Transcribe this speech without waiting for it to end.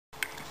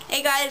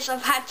Hey guys,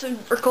 I've had to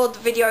record the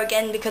video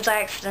again because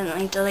I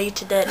accidentally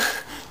deleted it.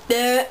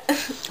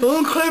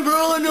 Okay,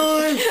 bro,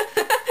 no.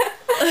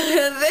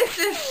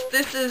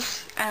 This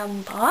is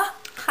Amber.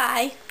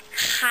 Hi.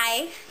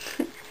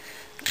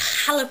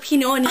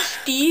 Jalapeno on a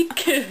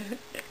stick.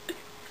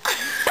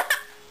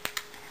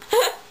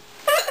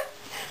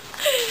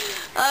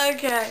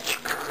 Okay.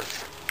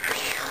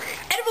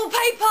 Edible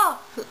paper!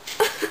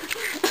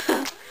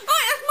 Oh,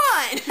 that's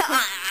mine!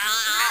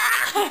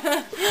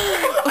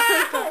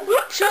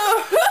 So,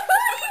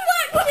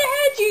 whack your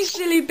head, you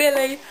silly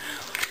Billy.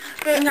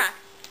 Okay.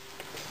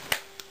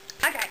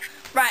 Okay,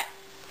 right.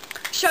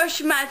 Show us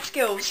your mad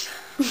skills.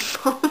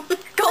 Go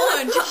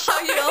on, just show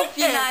you off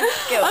your mad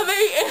skills. I'm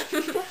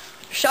eating.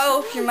 Show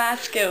off your mad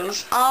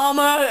skills.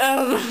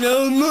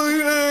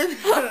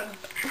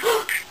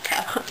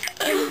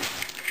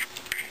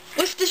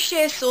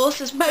 Worcestershire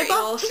sauce is pretty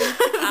awesome.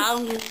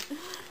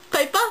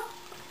 Paper?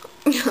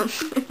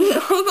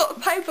 I've got a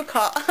paper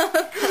cut.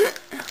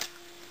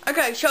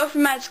 Okay, show off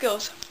your mad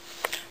skills.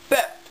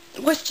 But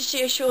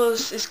Worcestershire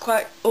sauce is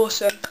quite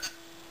awesome.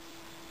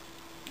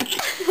 That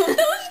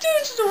was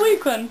just a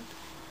weak one.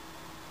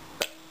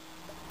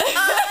 I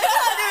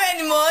can't do it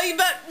anymore. You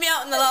burnt me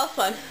out in the last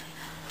one.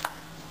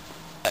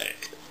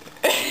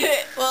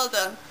 Well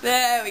done.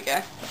 There we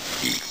go.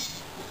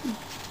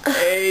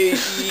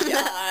 A-E-I-O-U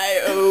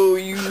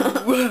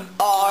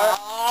R.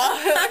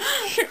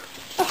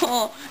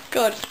 Oh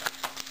God.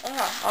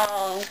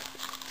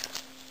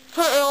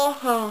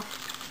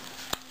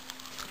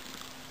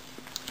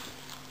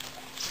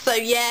 So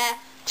yeah,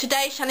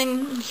 today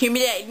Shannon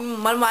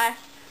humiliating one of my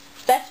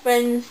best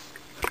friends.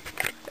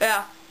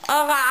 Yeah. No,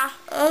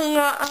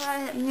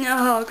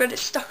 I got it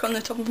stuck on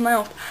the top of my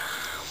mouth.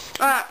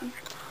 Alright.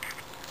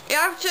 You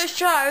have to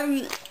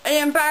show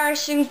an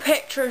embarrassing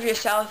picture of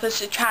yourself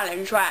as a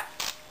challenge, right?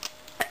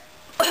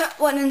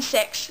 1 and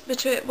 6.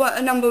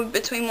 A number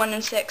between 1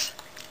 and 6.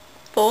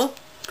 4.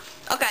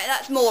 Okay,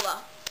 that's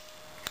smaller.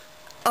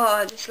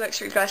 Oh, this looks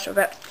really close to a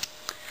bit.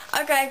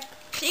 Okay,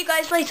 see you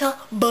guys later.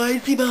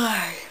 Bye.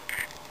 Bye.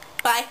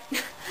 Bye.